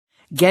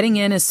Getting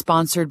In is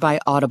sponsored by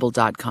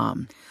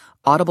Audible.com.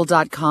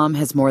 Audible.com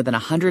has more than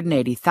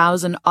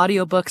 180,000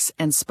 audiobooks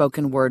and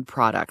spoken word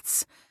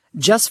products.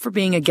 Just for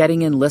being a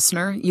Getting In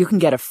listener, you can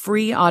get a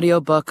free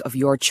audiobook of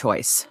your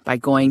choice by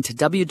going to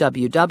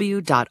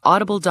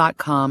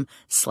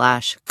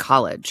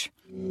www.audible.com/college.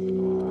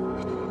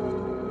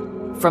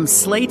 From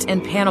Slate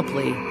and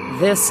Panoply,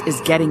 this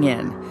is Getting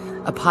In,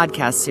 a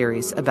podcast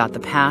series about the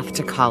path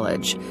to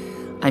college.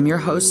 I'm your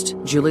host,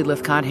 Julie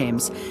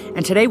Lifcott-Hames,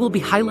 and today we'll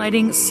be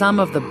highlighting some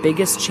of the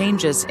biggest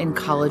changes in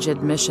college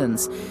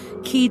admissions,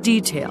 key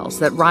details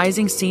that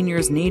rising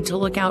seniors need to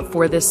look out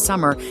for this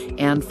summer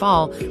and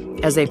fall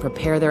as they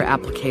prepare their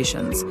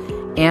applications,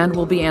 and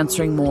we'll be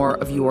answering more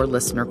of your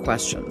listener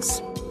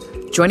questions.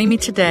 Joining me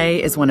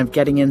today is one of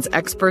Getting In's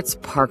experts,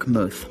 Park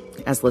Muth.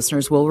 As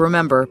listeners will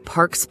remember,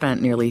 Park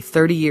spent nearly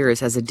 30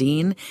 years as a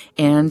dean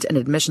and an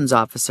admissions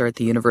officer at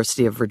the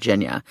University of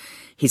Virginia.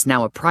 He's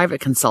now a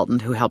private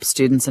consultant who helps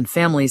students and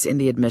families in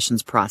the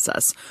admissions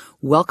process.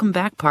 Welcome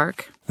back,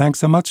 Park. Thanks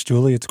so much,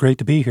 Julie. It's great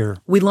to be here.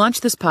 We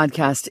launched this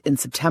podcast in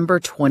September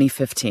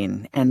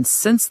 2015, and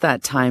since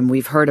that time,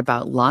 we've heard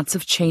about lots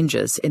of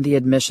changes in the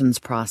admissions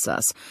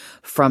process,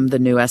 from the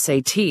new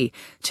SAT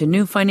to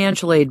new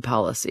financial aid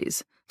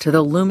policies, to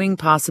the looming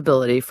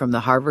possibility from the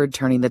Harvard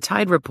Turning the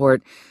Tide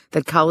report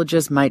that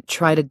colleges might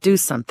try to do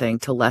something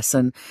to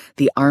lessen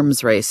the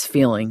arms race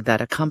feeling that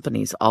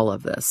accompanies all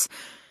of this.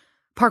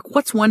 Park,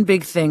 what's one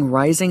big thing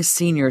rising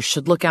seniors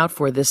should look out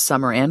for this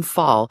summer and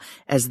fall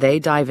as they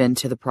dive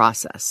into the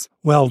process?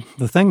 Well,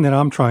 the thing that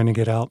I'm trying to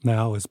get out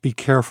now is be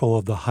careful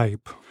of the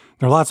hype.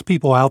 There are lots of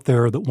people out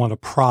there that want to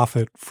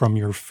profit from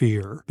your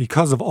fear.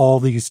 Because of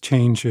all these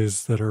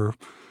changes that are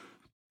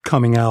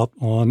coming out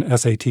on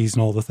SATs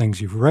and all the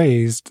things you've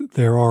raised,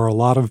 there are a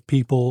lot of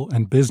people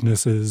and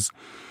businesses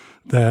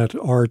that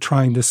are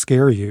trying to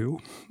scare you.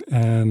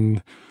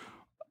 And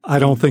I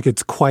don't think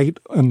it's quite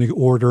in the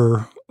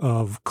order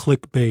of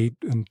clickbait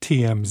and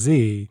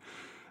TMZ.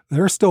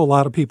 There are still a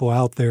lot of people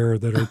out there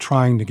that are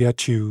trying to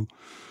get you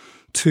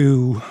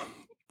to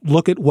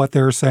look at what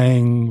they're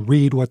saying,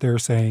 read what they're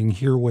saying,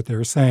 hear what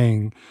they're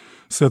saying,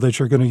 so that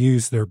you're going to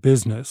use their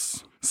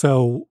business.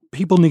 So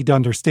people need to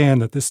understand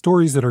that the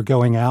stories that are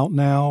going out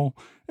now,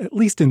 at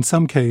least in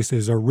some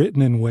cases, are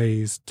written in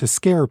ways to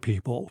scare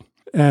people.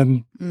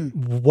 And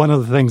one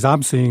of the things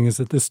I'm seeing is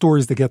that the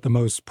stories that get the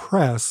most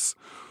press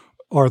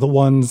are the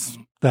ones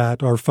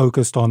that are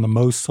focused on the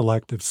most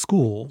selective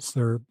schools.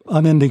 There are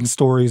unending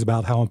stories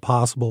about how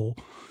impossible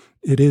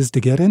it is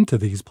to get into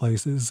these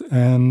places.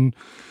 And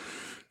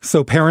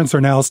so parents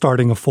are now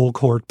starting a full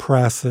court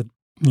press at,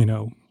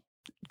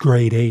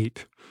 grade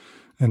 8.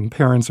 And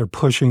parents are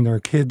pushing their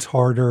kids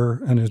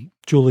harder. And as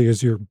Julie,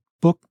 as your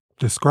book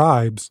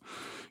describes,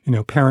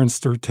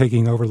 parents are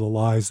taking over the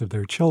lives of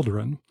their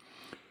children.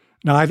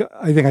 Now, I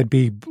think I'd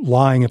be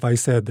lying if I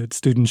said that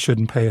students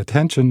shouldn't pay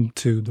attention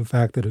to the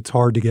fact that it's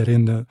hard to get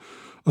into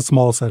a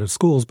small set of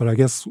schools, but I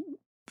guess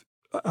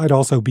I'd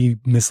also be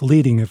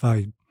misleading if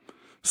I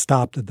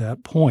stopped at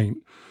that point.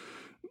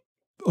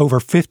 Over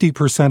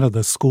 50% of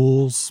the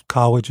schools,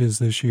 colleges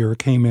this year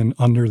came in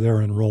under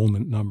their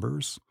enrollment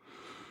numbers.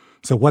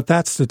 So what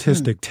that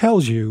statistic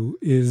tells you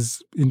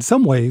is, in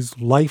some ways,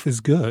 life is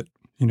good.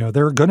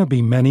 There are going to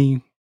be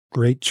many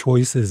great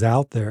choices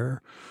out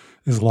there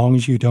as long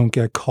as you don't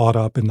get caught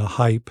up in the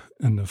hype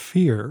and the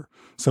fear.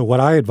 So what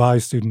I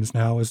advise students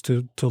now is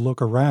to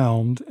look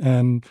around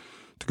and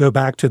to go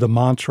back to the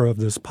mantra of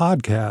this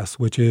podcast,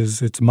 which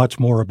is it's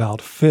much more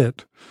about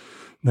fit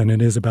than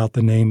it is about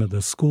the name of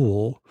the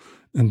school.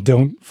 And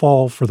don't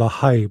fall for the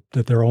hype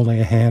that there are only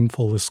a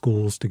handful of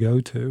schools to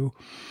go to.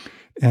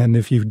 And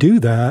if you do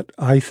that,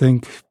 I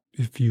think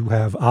if you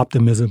have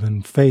optimism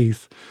and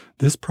faith,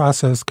 this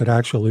process could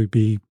actually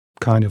be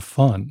kind of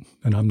fun.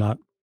 And I'm not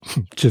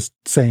just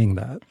saying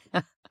that.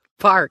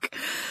 Park,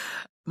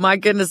 my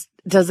goodness,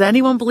 does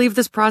anyone believe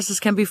this process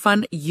can be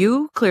fun?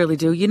 You clearly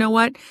do. You know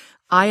what?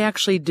 I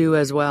actually do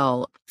as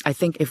well. I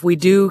think if we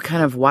do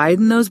kind of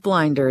widen those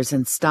blinders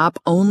and stop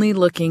only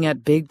looking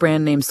at big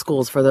brand name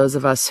schools for those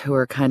of us who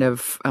are kind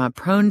of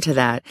prone to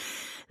that,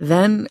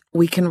 then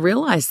we can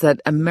realize that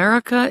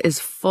America is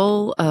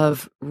full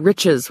of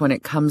riches when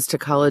it comes to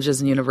colleges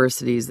and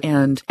universities.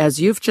 And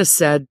as you've just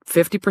said,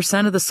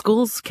 50% of the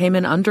schools came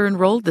in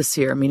under-enrolled this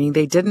year, meaning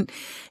they didn't,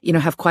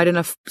 have quite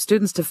enough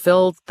students to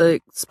fill the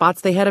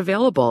spots they had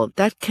available.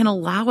 That can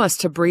allow us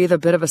to breathe a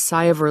bit of a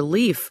sigh of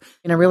relief.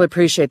 And I really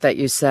appreciate that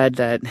you said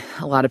that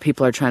a lot of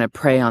people are trying to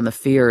prey on the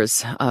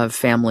fears of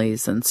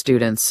families and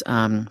students.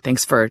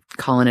 Thanks for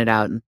calling it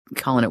out and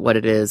calling it what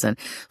it is. And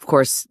of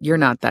course, you're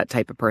not that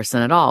type of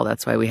person at all.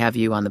 That's why we have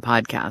you on the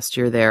podcast.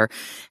 You're there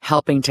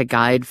helping to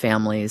guide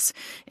families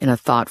in a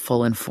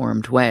thoughtful,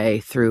 informed way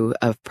through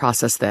a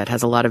process that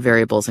has a lot of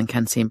variables and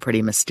can seem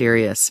pretty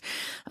mysterious.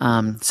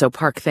 So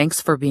Park,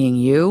 thanks for being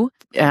you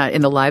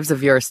in the lives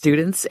of your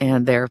students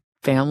and their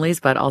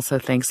families, but also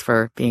thanks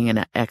for being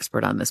an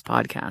expert on this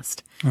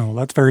podcast. Oh,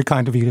 that's very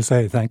kind of you to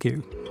say. Thank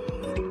you.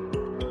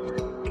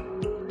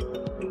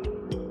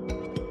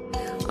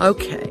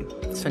 Okay.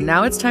 So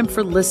now it's time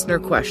for listener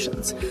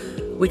questions.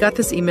 We got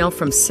this email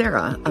from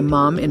Sarah, a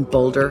mom in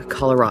Boulder,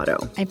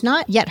 Colorado. I've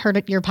not yet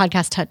heard your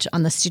podcast touch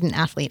on the student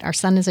athlete. Our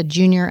son is a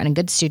junior and a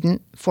good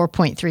student,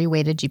 4.3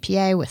 weighted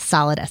GPA with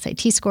solid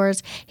SAT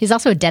scores. He's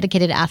also a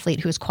dedicated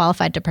athlete who is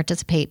qualified to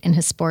participate in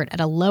his sport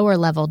at a lower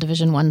level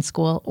Division I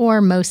school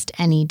or most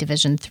any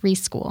Division III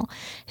school.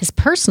 His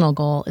personal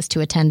goal is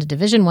to attend a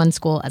Division I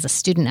school as a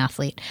student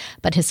athlete,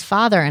 but his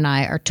father and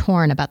I are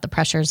torn about the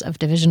pressures of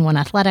Division I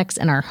athletics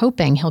and are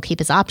hoping he'll keep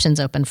his options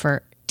open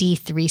for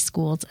D3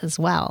 schools as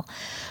well.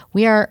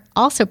 We are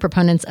also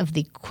proponents of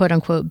the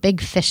quote-unquote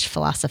big fish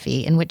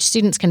philosophy, in which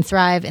students can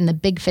thrive in the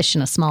big fish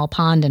in a small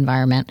pond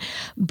environment,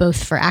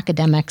 both for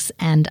academics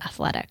and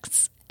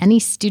athletics. Any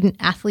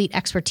student-athlete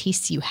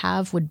expertise you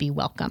have would be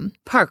welcome.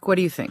 Park, what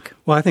do you think?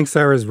 Well, I think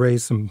Sarah's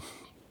raised some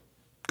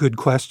good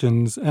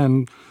questions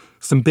and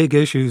some big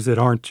issues that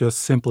aren't just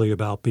simply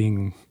about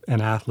being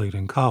an athlete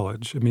in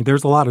college. I mean,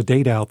 there's a lot of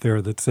data out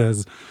there that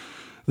says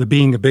that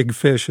being a big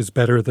fish is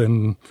better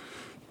than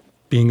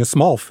being a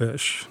small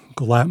fish.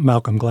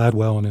 Malcolm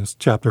Gladwell in his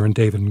chapter in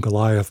David and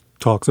Goliath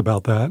talks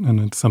about that, and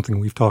it's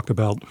something we've talked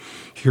about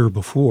here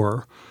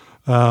before.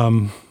 But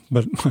I'm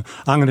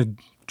going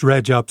to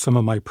dredge up some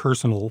of my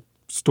personal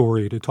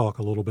story to talk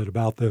a little bit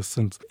about this.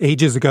 Since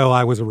ages ago,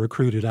 I was a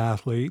recruited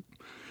athlete.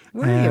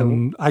 Were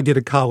you? I did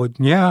a college,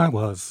 yeah, I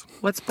was.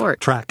 What sport?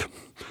 Track.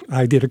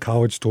 I did a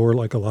college tour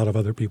like a lot of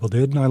other people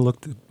did, and I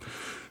looked at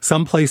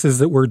some places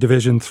that were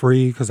Division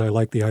III because I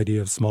liked the idea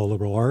of small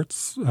liberal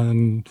arts,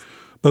 and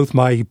both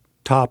my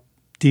top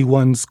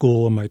D1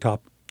 school and my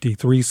top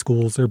D3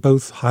 schools, they're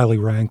both highly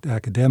ranked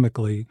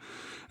academically.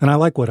 And I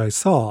like what I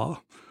saw.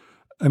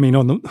 I mean,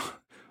 on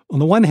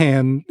the one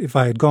hand, if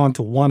I had gone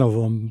to one of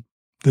them,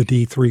 the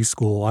D3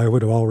 school, I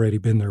would have already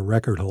been their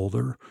record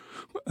holder.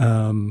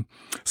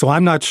 So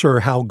I'm not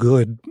sure how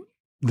good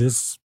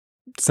this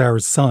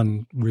Sarah's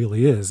son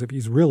really is. If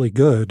he's really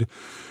good,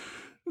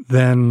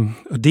 then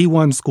a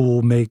D1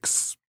 school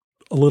makes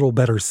a little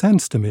better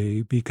sense to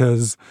me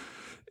because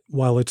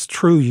while it's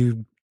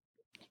true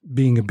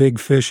being a big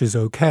fish is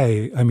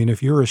okay, I mean,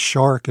 if you're a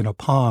shark in a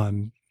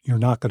pond, you're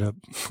not going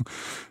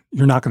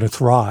to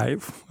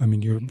thrive. I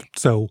mean,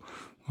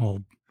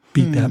 I'll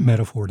beat that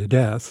metaphor to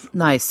death.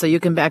 Nice. So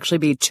you can actually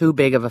be too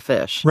big of a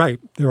fish. Right.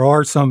 There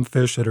are some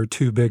fish that are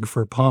too big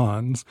for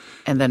ponds.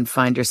 And then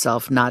find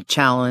yourself not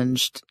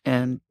challenged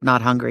and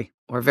not hungry,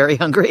 or very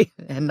hungry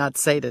and not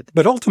sated.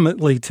 But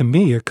ultimately, to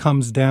me, it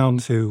comes down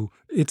to,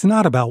 it's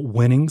not about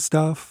winning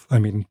stuff. I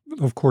mean,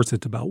 of course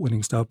it's about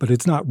winning stuff, but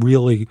it's not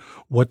really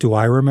what do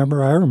I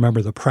remember. I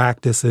remember the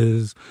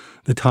practices,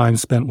 the time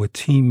spent with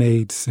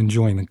teammates,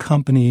 enjoying the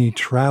company,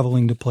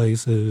 traveling to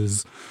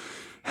places,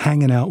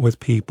 hanging out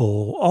with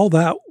people. All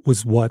that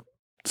was what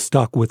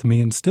stuck with me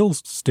and still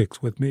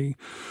sticks with me.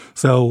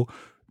 So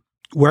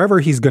wherever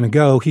he's going to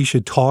go, he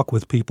should talk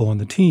with people on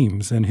the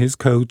teams, and his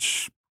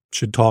coach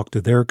should talk to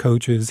their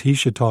coaches. He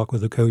should talk with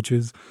the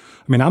coaches.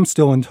 I mean, I'm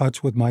still in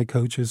touch with my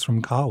coaches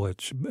from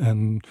college,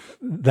 and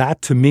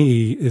that to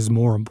me is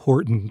more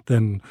important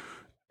than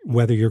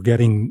whether you're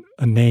getting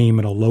a name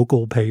in a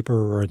local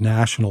paper or a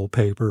national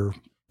paper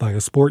by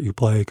a sport you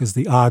play, because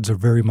the odds are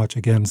very much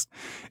against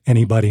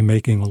anybody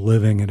making a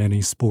living in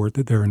any sport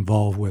that they're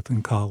involved with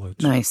in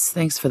college. Nice.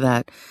 Thanks for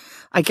that.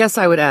 I guess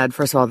I would add,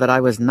 first of all, that I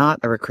was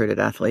not a recruited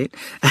athlete,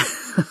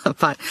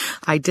 but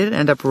I did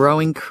end up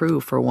rowing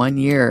crew for 1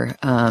 year,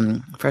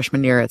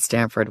 freshman year at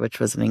Stanford, which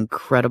was an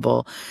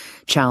incredible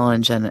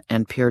challenge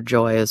and pure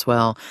joy as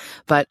well.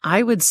 But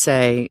I would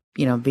say,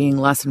 being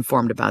less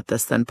informed about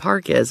this than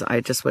Park is, I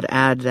just would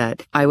add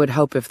that I would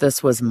hope if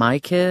this was my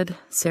kid,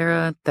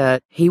 Sarah,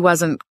 that he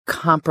wasn't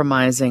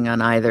compromising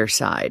on either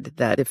side,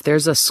 that if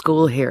there's a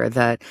school here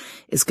that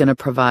is going to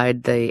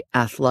provide the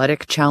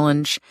athletic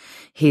challenge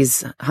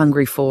he's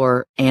hungry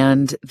for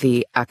and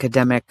the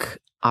academic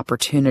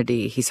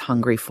opportunity he's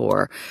hungry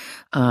for,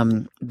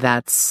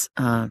 that's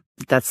kind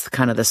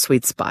of the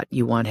sweet spot.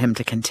 You want him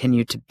to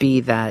continue to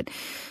be that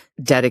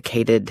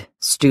dedicated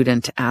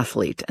student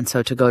athlete. And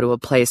so to go to a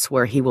place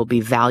where he will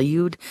be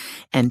valued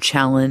and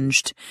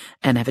challenged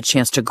and have a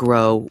chance to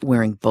grow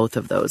wearing both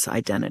of those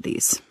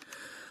identities.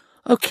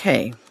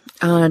 Okay.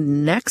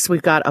 Next,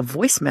 we've got a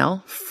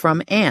voicemail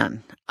from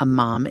Anne, a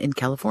mom in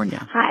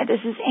California. Hi, this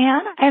is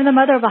Anne. I am the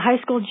mother of a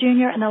high school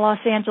junior in the Los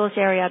Angeles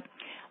area.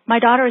 My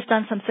daughter has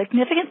done some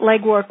significant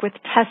legwork with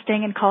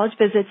testing and college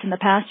visits in the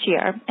past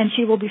year, and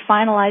she will be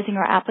finalizing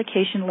her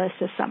application list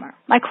this summer.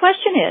 My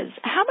question is,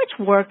 how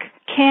much work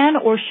can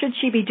or should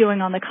she be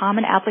doing on the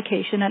Common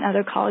Application and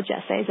other college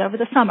essays over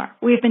the summer?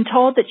 We've been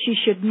told that she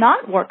should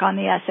not work on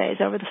the essays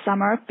over the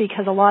summer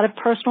because a lot of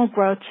personal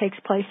growth takes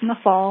place in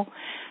the fall,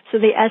 so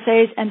the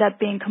essays end up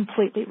being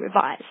completely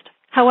revised.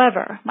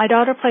 However, my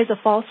daughter plays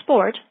a fall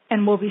sport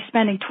and will be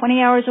spending 20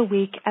 hours a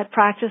week at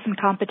practice and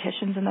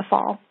competitions in the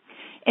fall,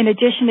 in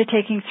addition to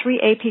taking 3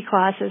 AP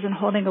classes and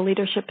holding a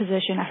leadership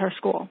position at her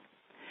school.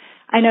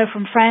 I know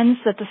from friends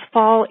that this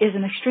fall is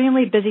an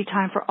extremely busy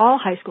time for all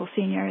high school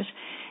seniors,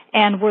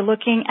 and we're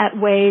looking at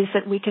ways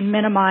that we can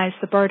minimize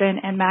the burden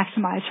and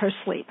maximize her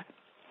sleep.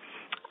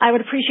 I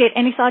would appreciate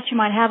any thoughts you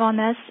might have on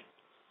this,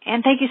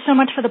 and thank you so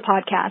much for the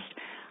podcast.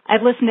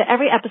 I've listened to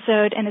every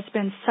episode, and it's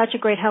been such a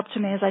great help to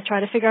me as I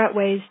try to figure out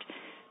ways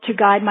to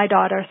guide my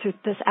daughter through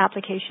this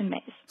application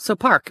maze. So,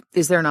 Park,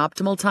 is there an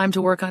optimal time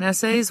to work on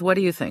essays? What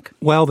do you think?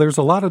 Well, there's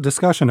a lot of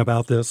discussion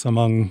about this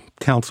among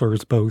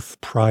counselors,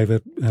 both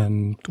private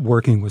and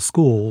working with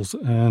schools,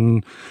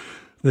 and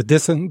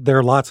there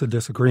are lots of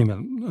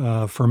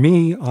disagreement. For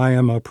me, I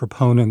am a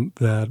proponent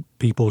that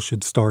people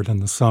should start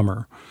in the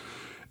summer.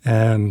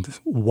 And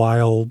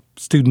while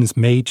students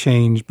may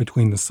change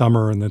between the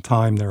summer and the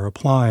time they're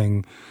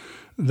applying,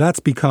 that's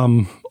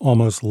become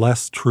almost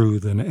less true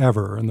than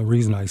ever. And the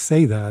reason I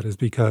say that is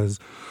because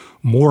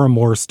more and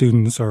more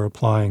students are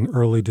applying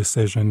early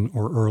decision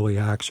or early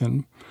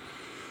action.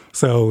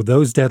 So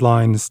those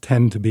deadlines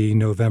tend to be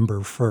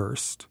November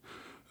 1st.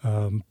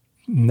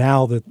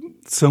 Now that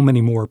so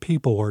many more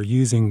people are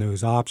using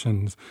those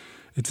options,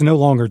 it's no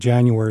longer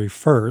January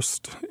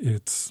 1st,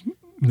 it's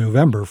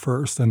November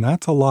 1st, and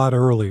that's a lot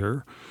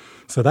earlier.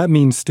 So that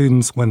means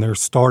students, when they're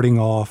starting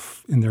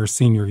off in their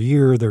senior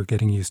year, they're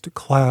getting used to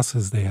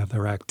classes, they have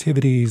their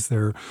activities,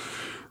 they're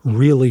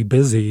really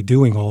busy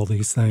doing all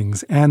these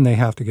things, and they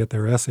have to get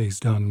their essays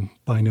done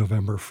by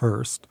November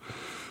 1st.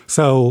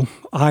 So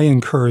I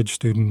encourage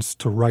students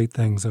to write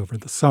things over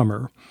the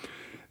summer.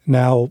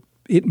 Now,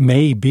 it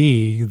may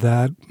be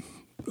that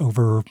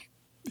over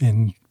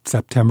in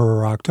September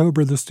or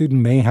October, the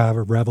student may have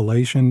a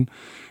revelation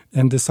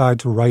and decide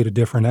to write a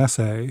different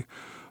essay.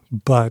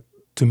 But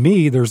to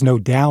me, there's no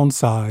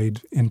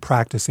downside in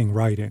practicing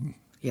writing.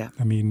 Yeah.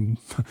 I mean,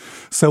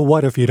 so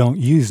what if you don't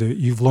use it?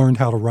 You've learned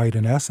how to write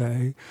an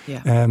essay,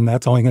 and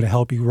that's only going to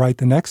help you write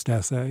the next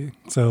essay.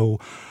 So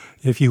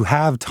if you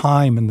have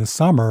time in the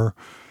summer,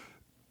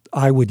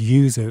 I would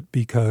use it,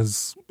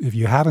 because if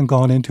you haven't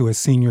gone into a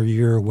senior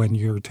year when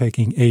you're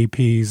taking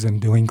APs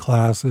and doing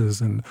classes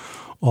and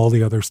all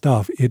the other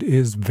stuff, it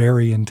is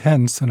very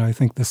intense. And I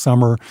think the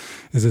summer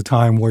is a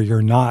time where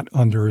you're not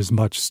under as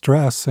much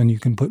stress and you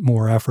can put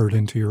more effort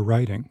into your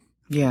writing.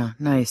 Yeah,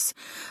 nice.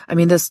 I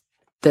mean, this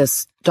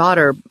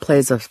daughter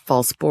plays a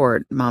fall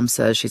sport. Mom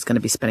says she's going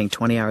to be spending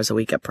 20 hours a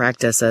week at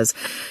practice, as,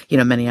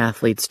 many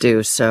athletes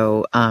do.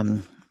 So,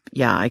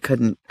 yeah, I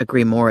couldn't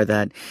agree more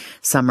that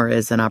summer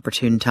is an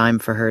opportune time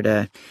for her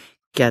to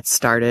get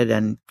started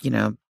and,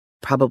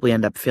 probably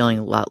end up feeling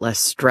a lot less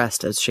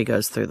stressed as she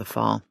goes through the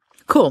fall.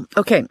 Cool.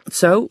 Okay.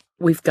 So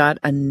we've got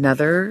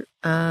another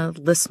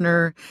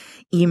listener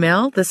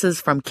email. This is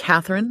from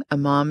Catherine, a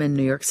mom in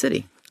New York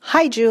City.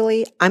 Hi,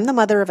 Julie. I'm the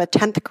mother of a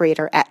 10th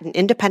grader at an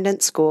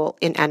independent school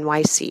in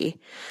NYC.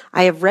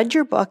 I have read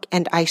your book,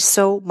 and I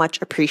so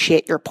much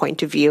appreciate your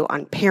point of view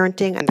on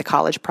parenting and the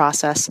college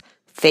process.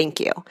 Thank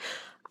you.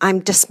 I'm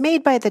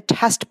dismayed by the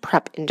test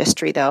prep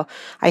industry, though,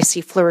 I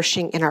see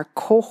flourishing in our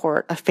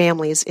cohort of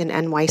families in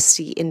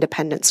NYC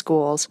independent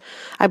schools.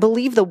 I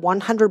believe the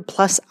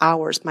 100-plus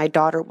hours my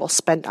daughter will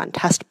spend on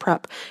test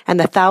prep and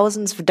the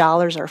thousands of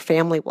dollars our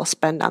family will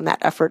spend on that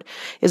effort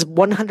is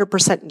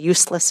 100%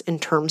 useless in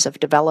terms of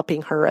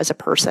developing her as a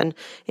person,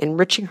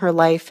 enriching her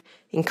life,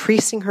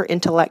 increasing her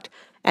intellect,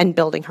 and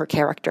building her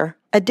character.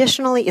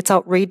 Additionally, it's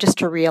outrageous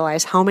to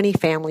realize how many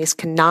families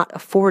cannot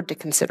afford to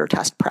consider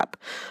test prep.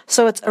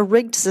 So it's a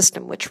rigged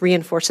system which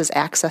reinforces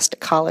access to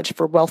college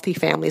for wealthy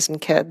families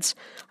and kids.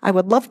 I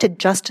would love to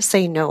just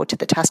say no to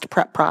the test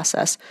prep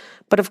process,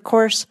 but of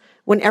course,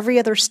 when every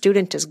other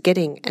student is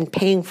getting and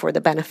paying for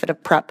the benefit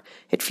of prep,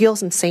 it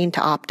feels insane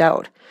to opt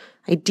out.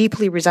 I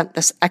deeply resent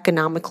this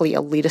economically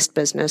elitist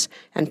business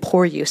and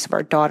poor use of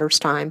our daughter's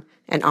time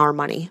and our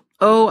money.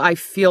 Oh, I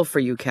feel for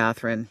you,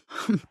 Catherine.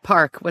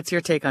 Park, what's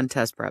your take on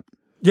test prep?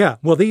 Yeah,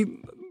 well,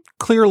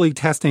 clearly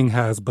testing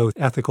has both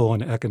ethical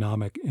and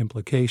economic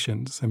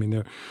implications. I mean,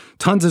 there are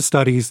tons of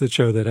studies that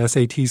show that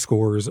SAT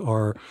scores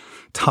are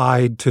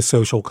tied to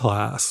social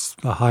class.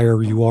 The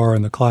higher you are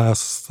in the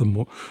class,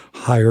 the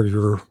higher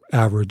your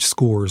average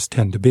scores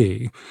tend to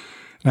be.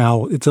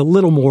 Now, it's a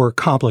little more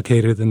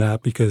complicated than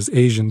that because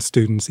Asian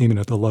students, even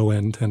at the low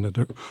end, tend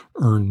to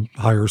earn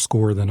higher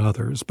score than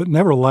others. But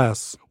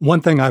nevertheless,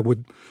 one thing I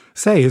would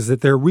say is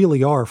that there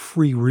really are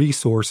free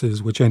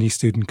resources which any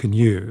student can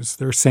use.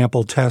 There are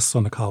sample tests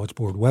on the College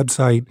Board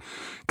website.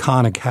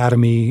 Khan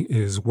Academy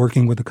is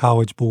working with the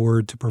College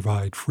Board to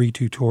provide free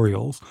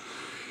tutorials.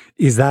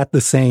 Is that the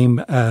same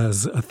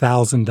as a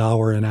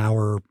 $1,000 an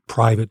hour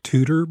private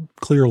tutor?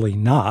 Clearly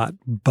not,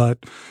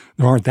 but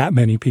there aren't that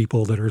many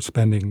people that are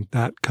spending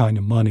that kind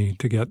of money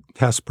to get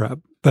test prep.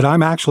 But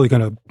I'm actually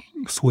going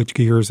to switch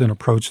gears and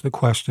approach the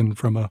question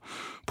from a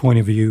point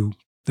of view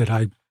that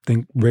I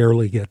think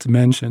rarely gets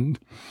mentioned.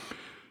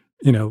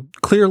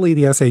 Clearly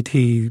the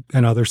SAT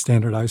and other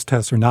standardized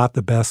tests are not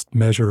the best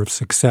measure of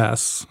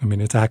success. I mean,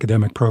 it's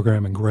academic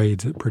program and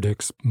grades. It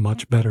predicts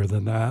much better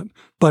than that.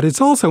 But it's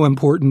also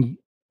important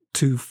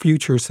to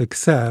future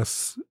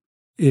success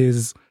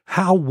is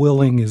how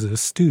willing is a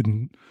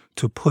student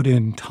to put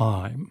in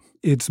time.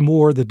 It's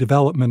more the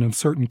development of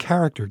certain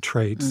character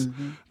traits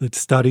that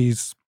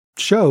studies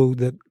show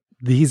that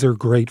these are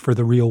great for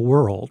the real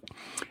world.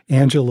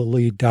 Angela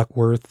Lee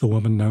Duckworth, the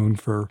woman known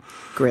for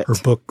Grit. her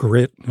book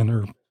Grit and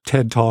her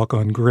TED Talk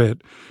on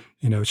grit,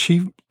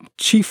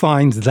 She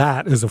finds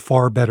that as a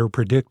far better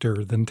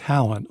predictor than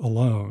talent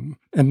alone.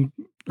 And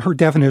her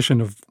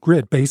definition of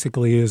grit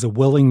basically is a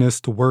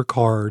willingness to work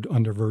hard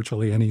under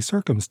virtually any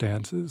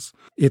circumstances.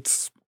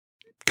 It's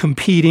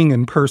competing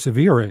and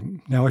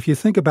persevering. Now, if you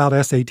think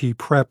about SAT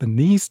prep in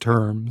these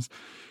terms,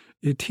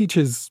 it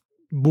teaches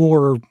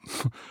more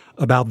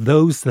about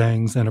those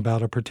things than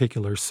about a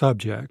particular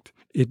subject.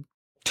 It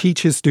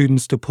teaches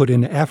students to put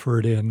an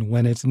effort in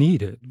when it's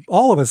needed.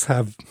 All of us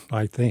have,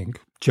 I think,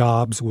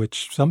 jobs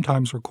which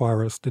sometimes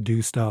require us to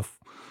do stuff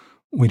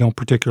we don't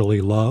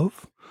particularly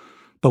love,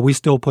 but we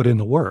still put in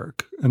the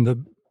work.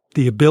 And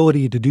the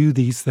ability to do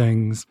these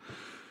things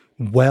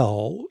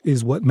well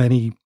is what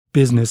many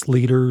business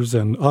leaders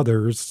and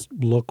others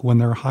look when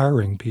they're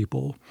hiring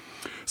people.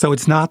 So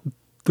it's not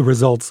the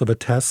results of a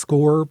test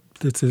score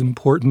that's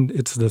important,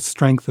 it's the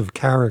strength of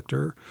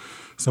character.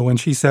 So when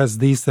she says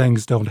these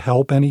things don't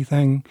help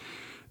anything,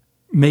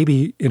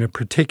 maybe in a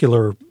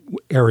particular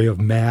area of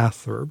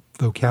math or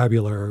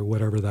vocabulary or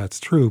whatever, that's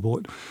true,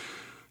 but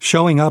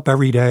showing up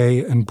every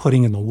day and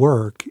putting in the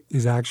work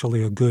is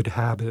actually a good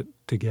habit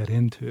to get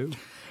into.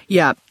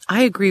 Yeah,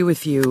 I agree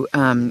with you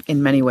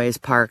in many ways,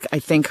 Park. I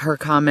think her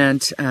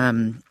comment,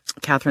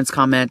 Catherine's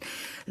comment,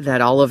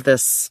 that all of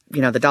this,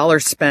 the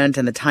dollars spent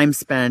and the time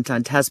spent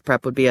on test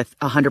prep would be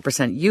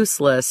 100%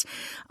 useless.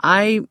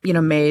 I,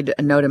 made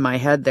a note in my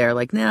head there,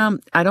 no,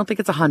 I don't think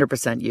it's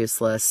 100%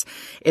 useless.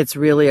 It's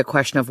really a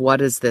question of what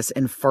is this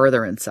in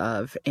furtherance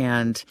of?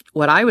 And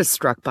what I was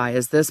struck by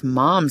is this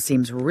mom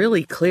seems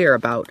really clear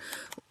about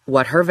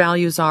what her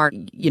values are,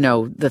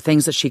 the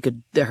things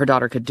that her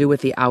daughter could do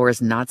with the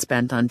hours not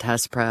spent on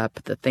test prep,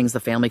 the things the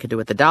family could do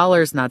with the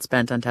dollars not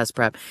spent on test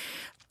prep.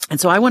 And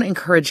so I want to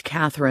encourage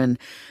Catherine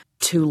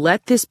to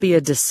let this be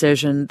a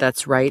decision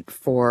that's right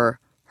for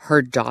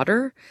her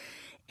daughter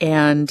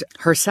and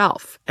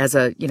herself as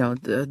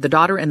the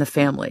daughter and the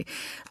family.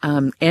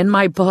 In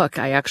my book,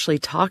 I actually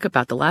talk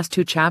about the last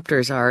 2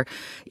 chapters are,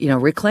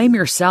 reclaim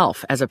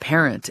yourself as a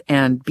parent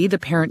and be the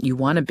parent you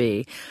want to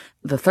be.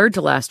 The third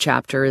to last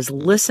chapter is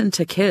listen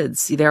to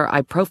kids.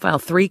 I profile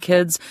 3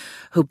 kids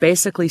who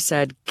basically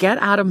said, get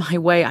out of my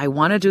way. I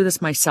want to do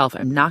this myself.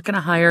 I'm not going to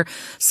hire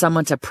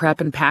someone to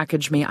prep and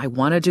package me. I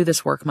want to do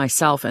this work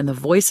myself. And the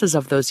voices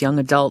of those young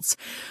adults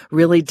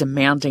really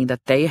demanding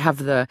that they have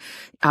the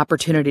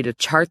opportunity to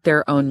chart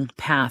their own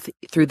path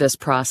through this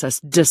process,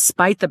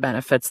 despite the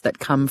benefits that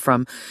come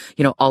from,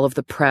 all of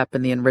the prep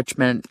and the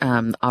enrichment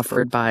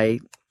offered by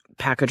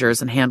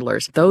packagers and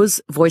handlers.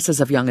 Those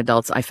voices of young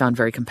adults I found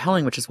very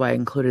compelling, which is why I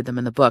included them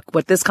in the book.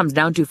 What this comes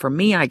down to for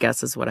me, I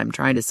guess, is what I'm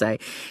trying to say,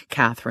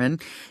 Catherine.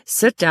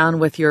 Sit down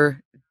with your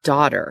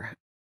daughter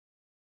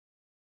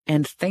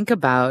and think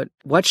about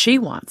what she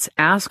wants.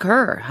 Ask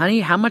her, honey,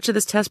 how much of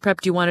this test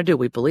prep do you want to do?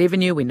 We believe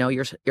in you. We know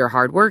you're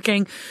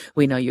hardworking.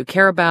 We know you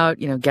care about,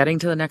 getting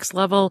to the next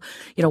level.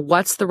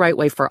 What's the right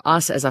way for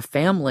us as a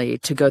family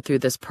to go through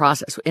this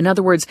process? In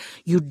other words,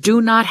 you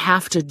do not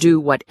have to do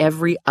what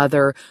every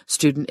other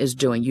student is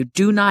doing. You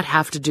do not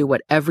have to do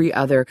what every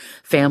other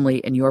family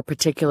in your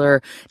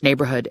particular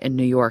neighborhood in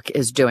New York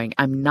is doing.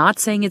 I'm not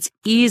saying it's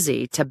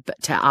easy to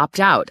opt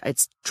out.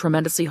 It's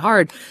tremendously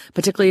hard,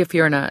 particularly if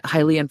you're in a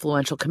highly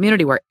influential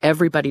community where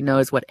everybody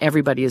knows what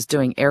everybody is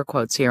doing, air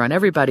quotes here on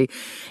everybody,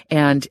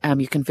 and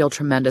you can feel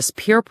tremendous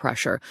peer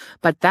pressure.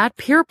 But that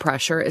peer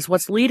pressure is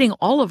what's leading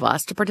all of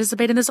us to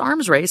participate in this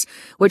arms race,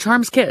 which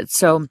harms kids.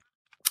 So,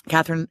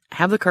 Catherine,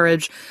 have the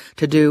courage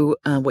to do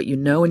what you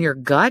know in your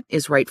gut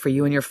is right for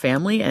you and your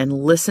family, and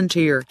listen to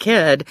your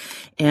kid,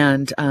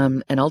 and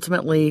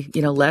ultimately,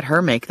 let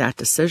her make that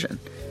decision.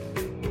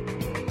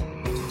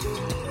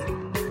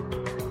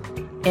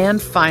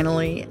 And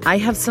finally, I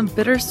have some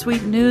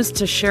bittersweet news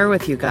to share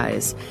with you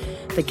guys.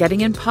 The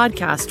Getting In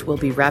podcast will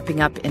be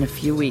wrapping up in a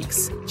few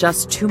weeks,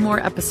 just 2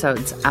 more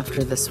episodes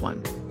after this one.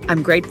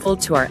 I'm grateful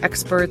to our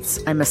experts.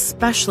 I'm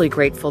especially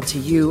grateful to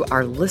you,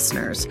 our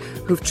listeners,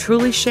 who've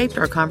truly shaped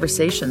our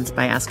conversations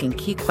by asking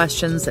key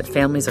questions that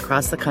families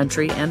across the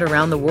country and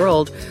around the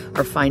world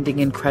are finding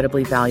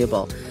incredibly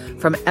valuable.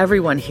 From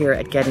everyone here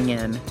at Getting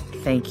In,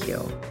 thank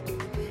you.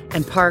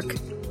 And Park,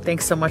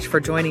 thanks so much for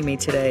joining me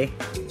today.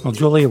 Well,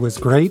 Julie, it was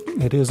great.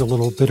 It is a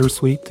little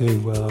bittersweet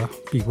to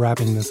be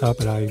wrapping this up,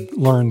 and I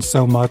learned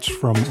so much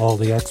from all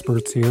the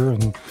experts here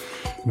and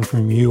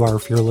from you, our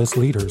fearless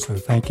leader. So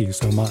thank you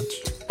so much.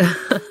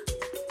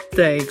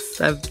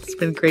 Thanks. It's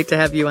been great to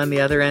have you on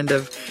the other end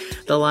of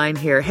the line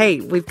here. Hey,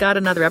 we've got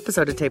another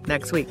episode to tape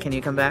next week. Can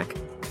you come back?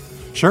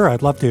 Sure,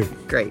 I'd love to.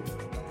 Great.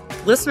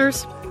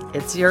 Listeners,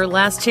 it's your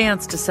last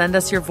chance to send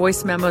us your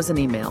voice memos and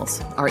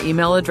emails. Our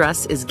email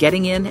address is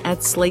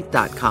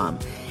gettingin@slate.com.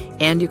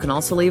 And you can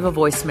also leave a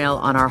voicemail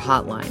on our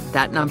hotline.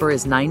 That number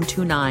is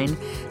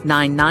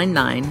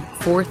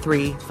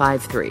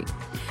 929-999-4353.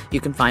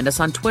 You can find us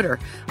on Twitter.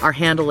 Our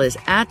handle is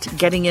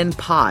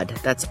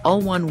 @GettingInPod. That's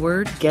all one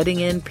word,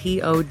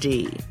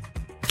 GettingInPod.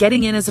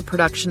 Getting In is a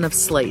production of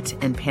Slate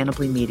and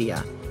Panoply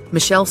Media.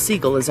 Michelle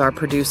Siegel is our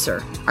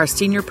producer. Our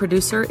senior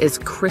producer is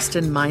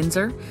Kristen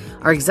Meinzer.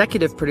 Our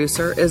executive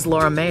producer is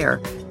Laura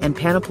Mayer. and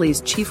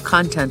Panoply's Chief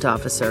Content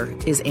Officer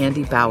is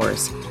Andy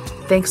Bowers.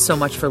 Thanks so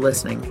much for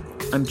listening.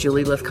 I'm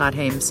Julie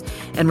Lifcott-Hames,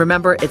 and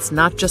remember, it's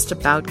not just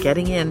about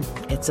getting in,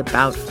 it's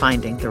about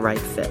finding the right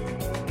fit.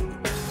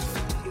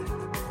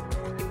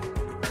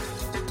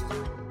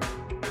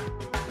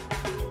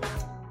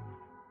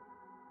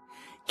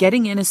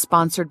 Getting In is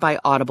sponsored by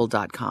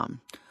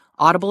Audible.com.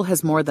 Audible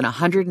has more than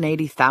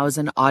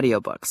 180,000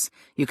 audiobooks.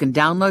 You can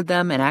download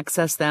them and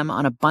access them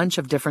on a bunch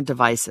of different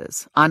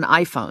devices, on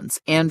iPhones,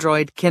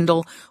 Android,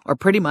 Kindle, or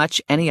pretty much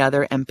any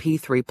other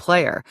MP3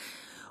 player.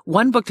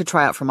 One book to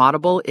try out from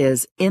Audible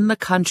is In the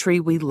Country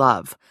We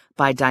Love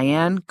by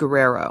Diane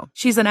Guerrero.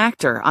 She's an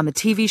actor on the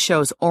TV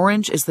shows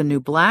Orange is the New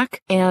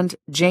Black and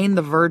Jane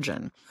the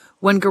Virgin.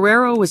 When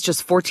Guerrero was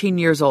just 14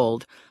 years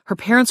old, her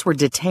parents were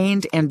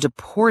detained and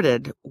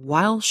deported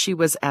while she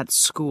was at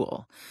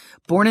school.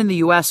 Born in the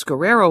U.S.,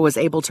 Guerrero was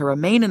able to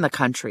remain in the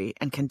country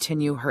and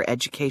continue her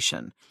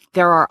education.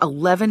 There are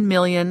 11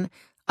 million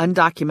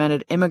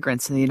undocumented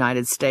immigrants in the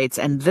United States,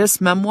 and this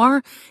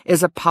memoir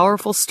is a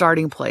powerful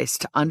starting place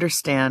to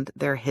understand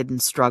their hidden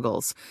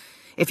struggles.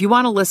 If you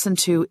want to listen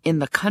to In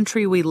the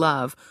Country We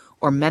Love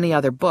or many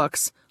other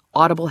books,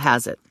 Audible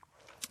has it.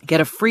 Get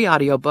a free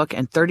audiobook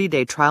and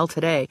 30-day trial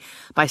today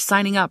by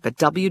signing up at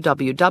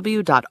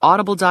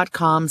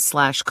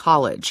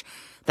www.audible.com/college.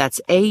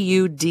 That's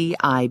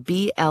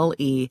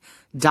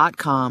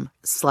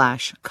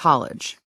AUDIBLE.com/college.